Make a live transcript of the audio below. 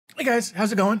Hey guys,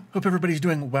 how's it going? Hope everybody's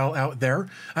doing well out there.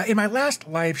 In my last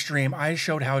live stream, I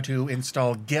showed how to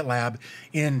install Gitlab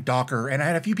in Docker, and I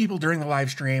had a few people during the live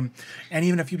stream, and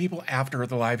even a few people after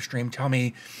the live stream tell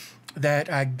me that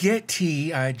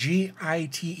Gitea,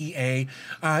 Gitea,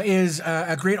 is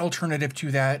a great alternative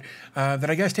to that, that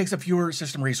I guess takes up fewer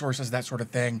system resources, that sort of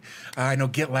thing. I know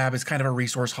GitLab is kind of a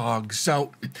resource hog.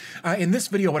 So in this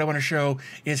video, what I want to show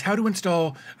is how to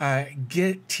install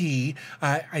Gitea,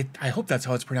 I hope that's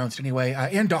how it's pronounced anyway,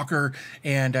 in Docker,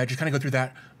 and just kind of go through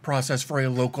that process for a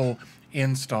local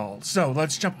install. So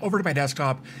let's jump over to my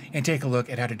desktop and take a look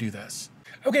at how to do this.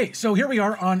 Okay, so here we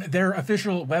are on their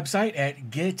official website at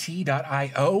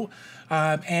Gitea.io.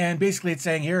 And basically it's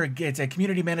saying here, it's a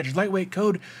community-managed lightweight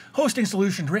code hosting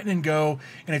solution written in Go,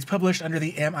 and it's published under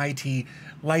the MIT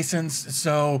license.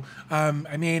 So,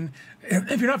 I mean,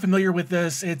 if you're not familiar with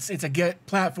this, it's a Git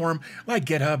platform like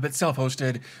GitHub, but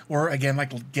self-hosted, or again,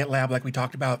 like GitLab, like we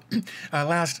talked about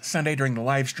last Sunday during the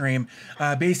live stream.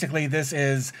 Basically, this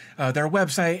is their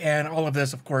website, and all of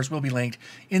this, of course, will be linked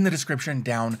in the description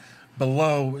down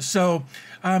below. So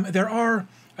there are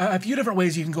a few different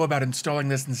ways you can go about installing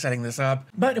this and setting this up.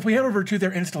 But if we head over to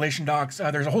their installation docs,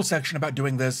 there's a whole section about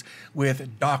doing this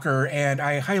with Docker, and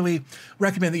I highly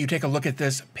recommend that you take a look at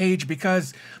this page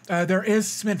because there is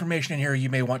some information in here you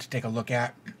may want to take a look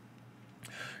at.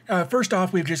 First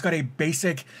off, we've just got a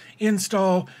basic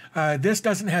install. This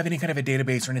doesn't have any kind of a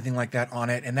database or anything like that on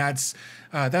it, and that's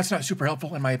not super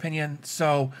helpful in my opinion.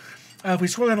 So if we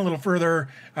scroll down a little further,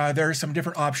 there are some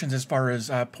different options as far as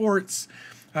ports.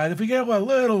 If we go a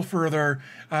little further,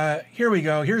 here we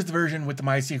go. Here's the version with the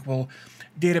MySQL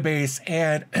database,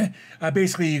 and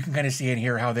basically you can kind of see in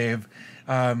here how they've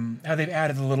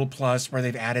added the little plus where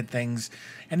they've added things,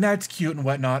 and that's cute and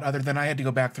whatnot. Other than I had to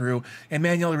go back through and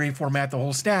manually reformat the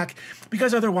whole stack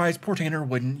because otherwise Portainer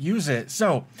wouldn't use it.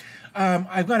 So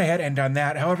I've gone ahead and done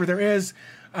that. However, there is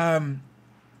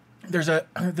there's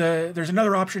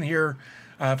another option here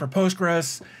for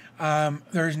Postgres.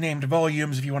 There's named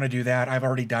volumes if you want to do that. I've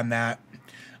already done that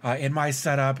in my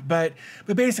setup, but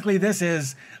basically this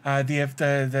is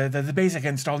the basic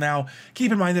install. Now,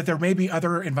 keep in mind that there may be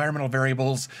other environmental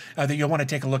variables that you'll want to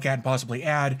take a look at and possibly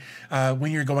add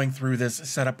when you're going through this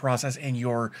setup process in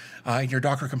your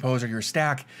Docker Compose or your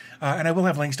stack. And I will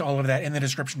have links to all of that in the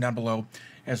description down below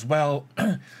as well.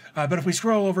 But if we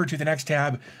scroll over to the next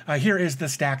tab, here is the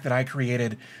stack that I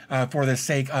created for the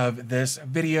sake of this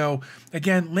video.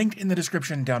 Again, linked in the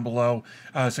description down below,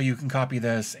 so you can copy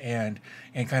this and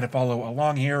kind of follow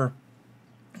along here.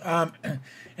 And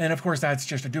of course, that's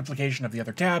just a duplication of the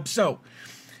other tabs. So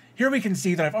here we can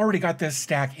see that I've already got this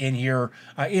stack in here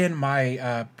in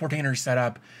my Portainer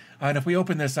setup. And if we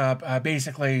open this up,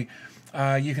 basically,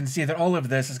 you can see that all of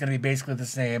this is going to be basically the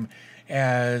same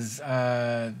as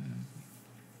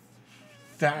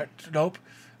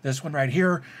this one right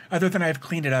here, other than I've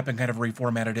cleaned it up and kind of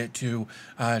reformatted it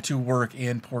to work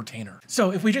in Portainer.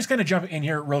 So if we just kind of jump in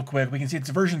here real quick, we can see it's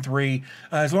version 3.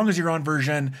 As long as you're on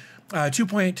version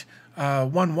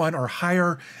 2.11 or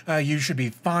higher, you should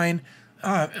be fine.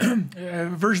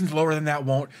 Versions lower than that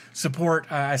won't support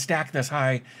a stack this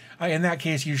high. In that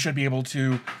case, you should be able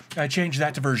to change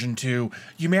that to version 2.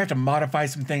 You may have to modify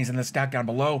some things in the stack down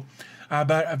below,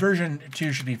 but version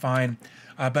 2 should be fine.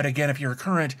 But again, if you're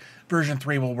current, version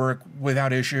 3 will work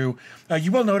without issue.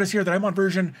 You will notice here that I'm on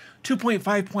version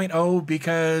 2.5.0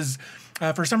 because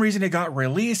for some reason it got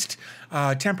released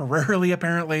temporarily,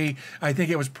 apparently. I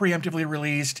think it was preemptively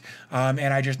released,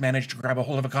 and I just managed to grab a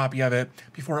hold of a copy of it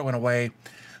before it went away.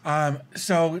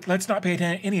 So let's not pay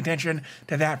any attention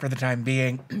to that for the time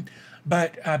being.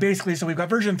 But basically, so we've got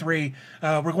version 3.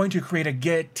 We're going to create a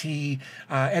Gitea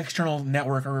external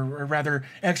network, or rather,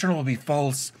 external will be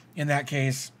false in that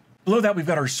case. Below that, we've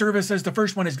got our services. The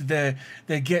first one is the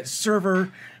Git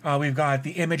server. We've got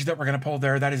the image that we're going to pull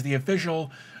there. That is the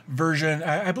official version.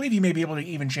 I believe you may be able to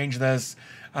even change this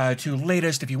to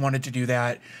latest if you wanted to do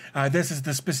that. This is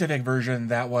the specific version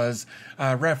that was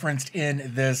referenced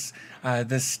in this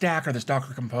stack or this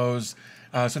Docker Compose.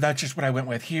 So that's just what I went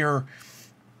with here.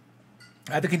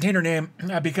 The container name,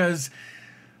 because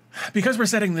we're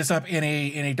setting this up in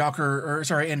a Docker, or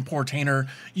sorry, in Portainer,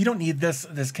 you don't need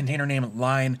this container name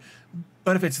line,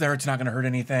 but if it's there, it's not going to hurt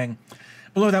anything.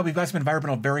 Below that, we've got some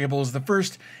environmental variables. The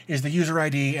first is the user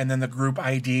ID and then the group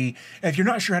ID. If you're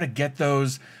not sure how to get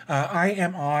those, I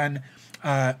am on,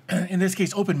 in this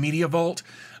case, Open Media Vault.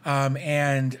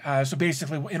 So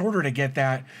basically, in order to get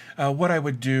that, what I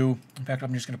would do, in fact,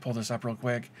 I'm just going to pull this up real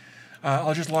quick.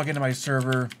 I'll just log into my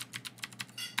server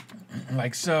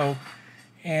like so,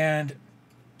 and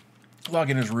log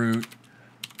in as root.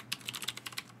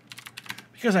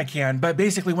 because I can. But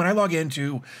basically, when I log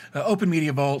into Open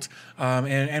Media Vault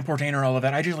and Portainer, all of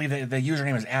that, I just leave the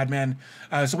username as admin.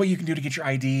 So what you can do to get your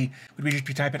ID would be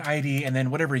just type in ID and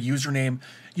then whatever username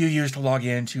you use to log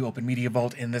into Open Media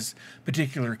Vault in this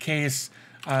particular case.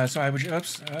 So I would,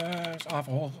 oops, it's off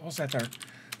a whole set there.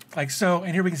 Like so,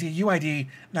 and here we can see UID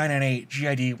 998,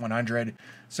 GID 100.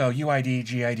 So UID,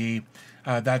 GID,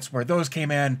 that's where those came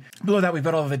in. Below that, we've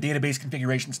got all of the database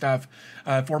configuration stuff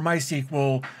for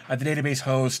MySQL, the database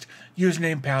host,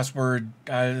 username, password,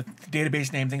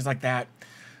 database name, things like that.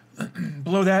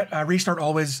 Below that, restart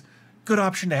always, good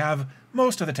option to have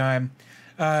most of the time.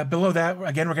 Below that,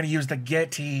 again, we're going to use the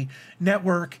Gitea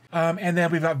network. And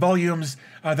then we've got volumes.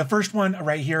 The first one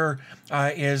right here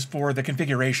is for the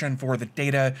configuration for the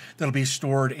data that'll be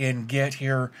stored in Git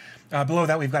here. Below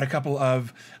that, we've got a couple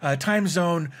of time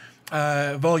zone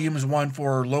volumes, one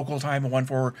for local time and one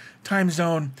for time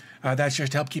zone. That's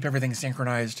just to help keep everything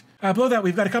synchronized. Below that,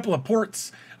 we've got a couple of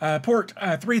ports. Port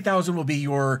 3000 will be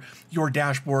your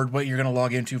dashboard, what you're going to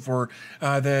log into for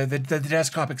the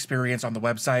desktop experience on the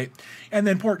website. And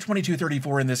then port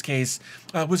 2234 in this case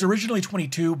was originally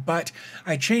 22, but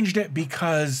I changed it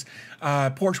because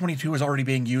port 22 was already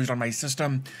being used on my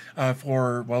system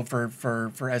for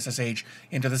SSH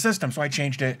into the system. So I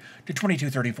changed it to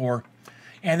 2234.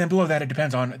 And then below that, it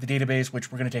depends on the database,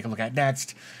 which we're going to take a look at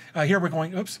next. Here we're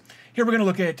going to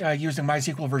look at using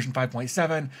MySQL version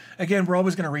 5.7. Again, we're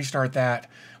always going to restart that.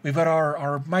 We've got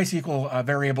our MySQL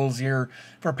variables here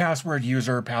for password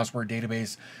user, password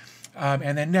database,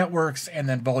 and then networks, and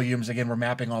then volumes. Again, we're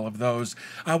mapping all of those.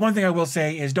 One thing I will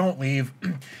say is don't leave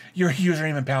your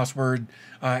username and password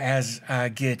as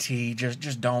Gitea.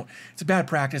 Just don't. It's a bad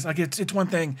practice. Like it's one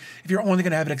thing if you're only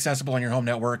going to have it accessible on your home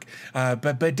network,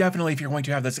 but definitely if you're going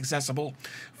to have this accessible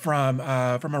from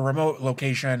a remote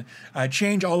location,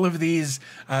 change all of these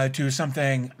to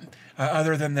something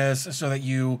other than this, so that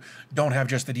you don't have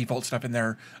just the default stuff in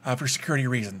there for security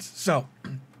reasons. So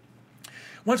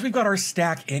once we've got our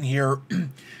stack in here,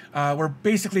 we're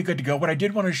basically good to go. What I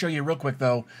did want to show you real quick,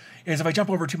 though, is if I jump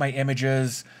over to my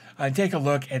images and take a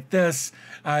look at this,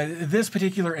 this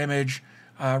particular image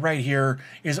right here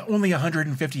is only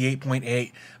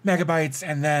 158.8 megabytes,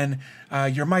 and then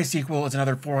your MySQL is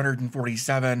another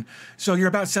 447. So you're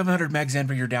about 700 megs in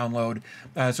for your download.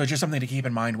 So it's just something to keep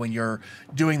in mind when you're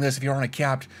doing this. If you're on a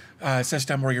capped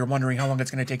system where you're wondering how long it's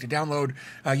going to take to download,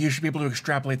 you should be able to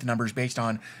extrapolate the numbers based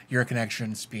on your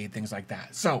connection speed, things like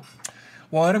that. So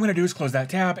what I'm going to do is close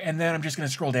that tab, and then I'm just going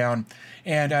to scroll down,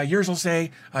 and yours will say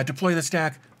deploy the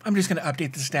stack. I'm just going to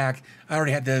update the stack. I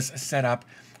already had this set up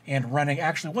and running.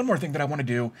 Actually, one more thing that I want to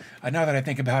do now that I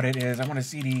think about it is I want to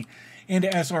cd into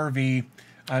srv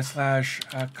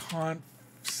 /confs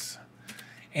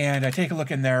and take a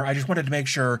look in there. I just wanted to make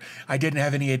sure I didn't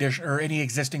have any addition or any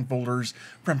existing folders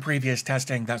from previous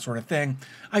testing, that sort of thing.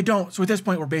 I don't. So at this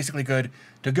point, we're basically good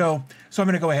to go. So I'm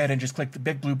going to go ahead and just click the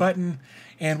big blue button,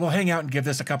 and we'll hang out and give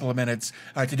this a couple of minutes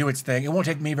to do its thing. It won't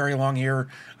take me very long here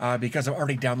because I've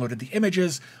already downloaded the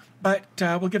images. But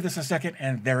we'll give this a second,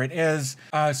 and there it is.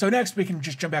 So next, we can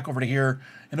just jump back over to here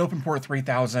and open port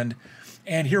 3000.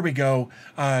 And here we go.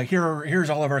 Here's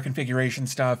all of our configuration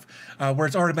stuff, where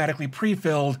it's automatically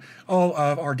pre-filled all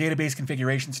of our database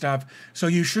configuration stuff. So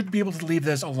you should be able to leave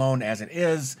this alone as it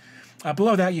is.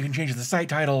 Below that, you can change the site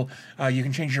title. You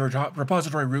can change your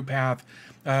repository root path.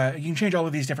 You can change all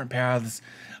of these different paths.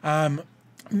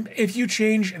 If you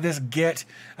change this git,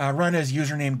 run as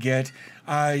username git,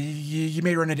 you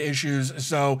may run into issues.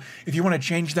 So if you want to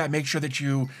change that, make sure that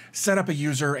you set up a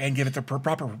user and give it the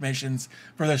proper permissions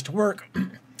for this to work.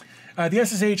 The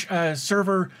SSH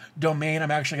server domain,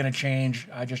 I'm actually going to change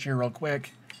just here real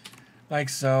quick, like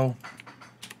so.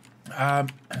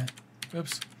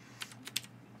 Oops.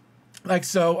 Like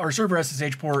so, our server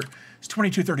SSH port is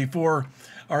 2234.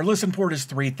 Our listen port is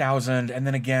 3000, and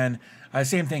then again,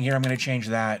 same thing here. I'm going to change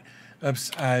that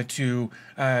to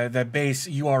the base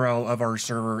URL of our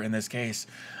server in this case.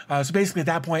 So basically at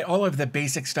that point, all of the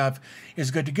basic stuff is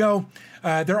good to go.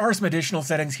 There are some additional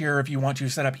settings here if you want to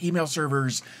set up email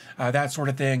servers, that sort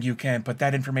of thing. You can put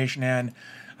that information in.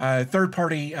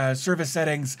 Third-party service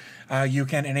settings, you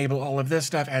can enable all of this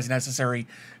stuff as necessary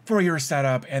for your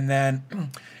setup. And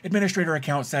then administrator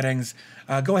account settings,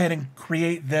 go ahead and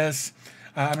create this.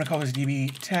 I'm going to call this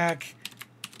DB Tech.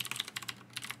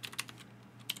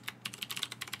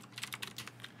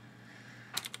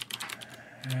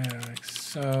 Like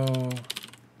so.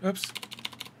 Oops.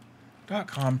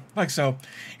 .com, like so.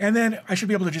 And then I should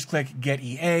be able to just click Get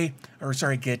EA, or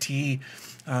sorry, Gitea.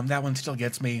 That one still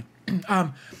gets me.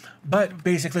 But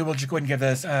basically, we'll just go ahead and give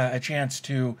this a chance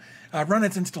to run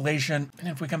its installation. And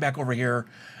if we come back over here,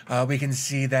 we can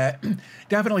see that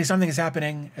definitely something is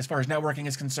happening as far as networking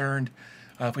is concerned.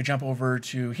 If we jump over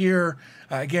to here,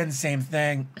 again, same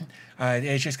thing.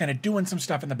 It's just kind of doing some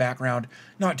stuff in the background.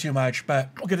 Not too much, but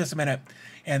we'll give this a minute.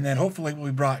 And then hopefully we'll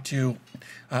be brought to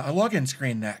a login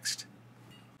screen next.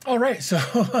 All right, so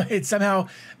it somehow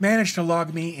managed to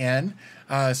log me in.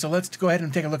 So let's go ahead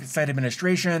and take a look at site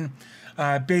administration.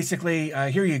 Basically,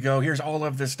 here you go. Here's all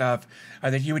of the stuff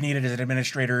that you would need as an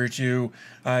administrator to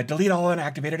delete all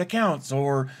unactivated accounts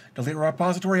or delete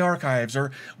repository archives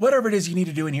or whatever it is you need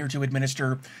to do in here to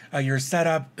administer your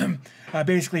setup.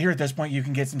 Basically, here at this point, you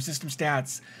can get some system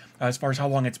stats as far as how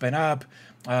long it's been up,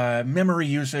 memory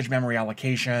usage, memory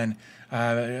allocation,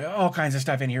 all kinds of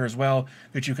stuff in here as well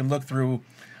that you can look through.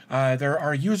 There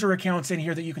are user accounts in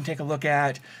here that you can take a look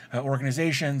at,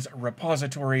 organizations,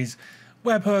 repositories,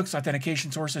 webhooks,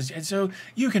 authentication sources, and so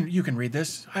you can read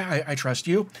this. I trust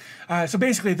you. So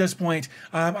basically, at this point,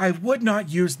 I would not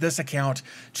use this account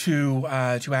to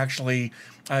actually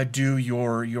do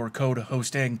your code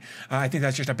hosting. I think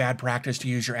that's just a bad practice to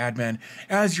use your admin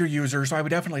as your user. So I would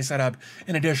definitely set up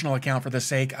an additional account for the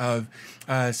sake of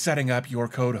setting up your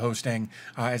code hosting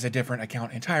as a different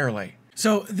account entirely.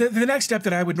 So the next step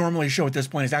that I would normally show at this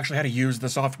point is actually how to use the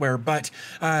software, but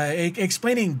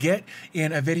explaining Git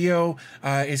in a video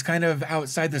is kind of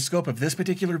outside the scope of this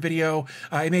particular video.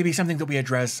 It may be something that we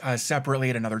address separately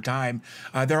at another time.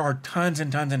 There are tons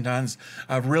and tons and tons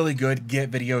of really good Git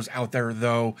videos out there,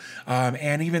 though,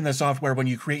 and even the software, when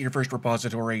you create your first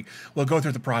repository, will go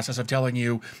through the process of telling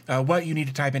you what you need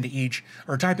to type into each,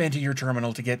 or type into your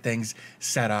terminal to get things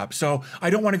set up. So I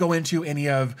don't want to go into any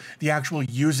of the actual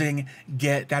using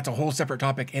Git. That's a whole separate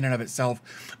topic in and of itself.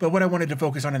 But what I wanted to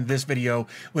focus on in this video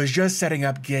was just setting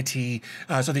up Gitea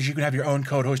so that you can have your own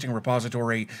code hosting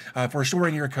repository for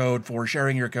storing your code, for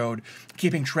sharing your code,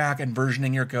 keeping track and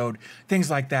versioning your code, things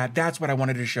like that. That's what I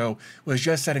wanted to show, was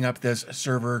just setting up this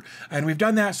server. And we've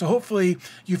done that. So hopefully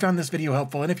you found this video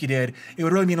helpful. And if you did, it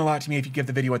would really mean a lot to me if you give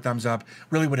the video a thumbs up.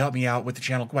 Really would help me out with the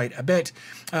channel quite a bit.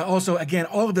 Also, again,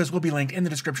 all of this will be linked in the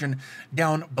description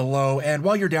down below. And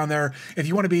while you're down there, if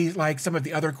you want to be like some of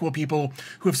the other cool people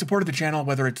who have supported the channel,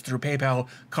 whether it's through PayPal,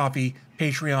 Coffee,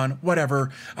 Patreon,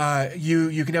 whatever,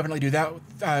 you can definitely do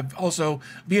that. Also,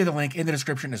 via the link in the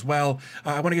description as well.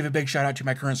 I want to give a big shout out to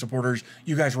my current supporters.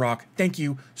 You guys rock. Thank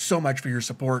you so much for your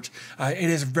support. It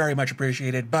is very much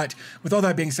appreciated. But with all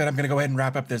that being said, I'm going to go ahead and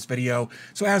wrap up this video.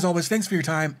 So as always, thanks for your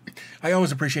time. I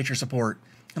always appreciate your support,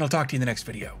 and I'll talk to you in the next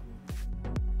video.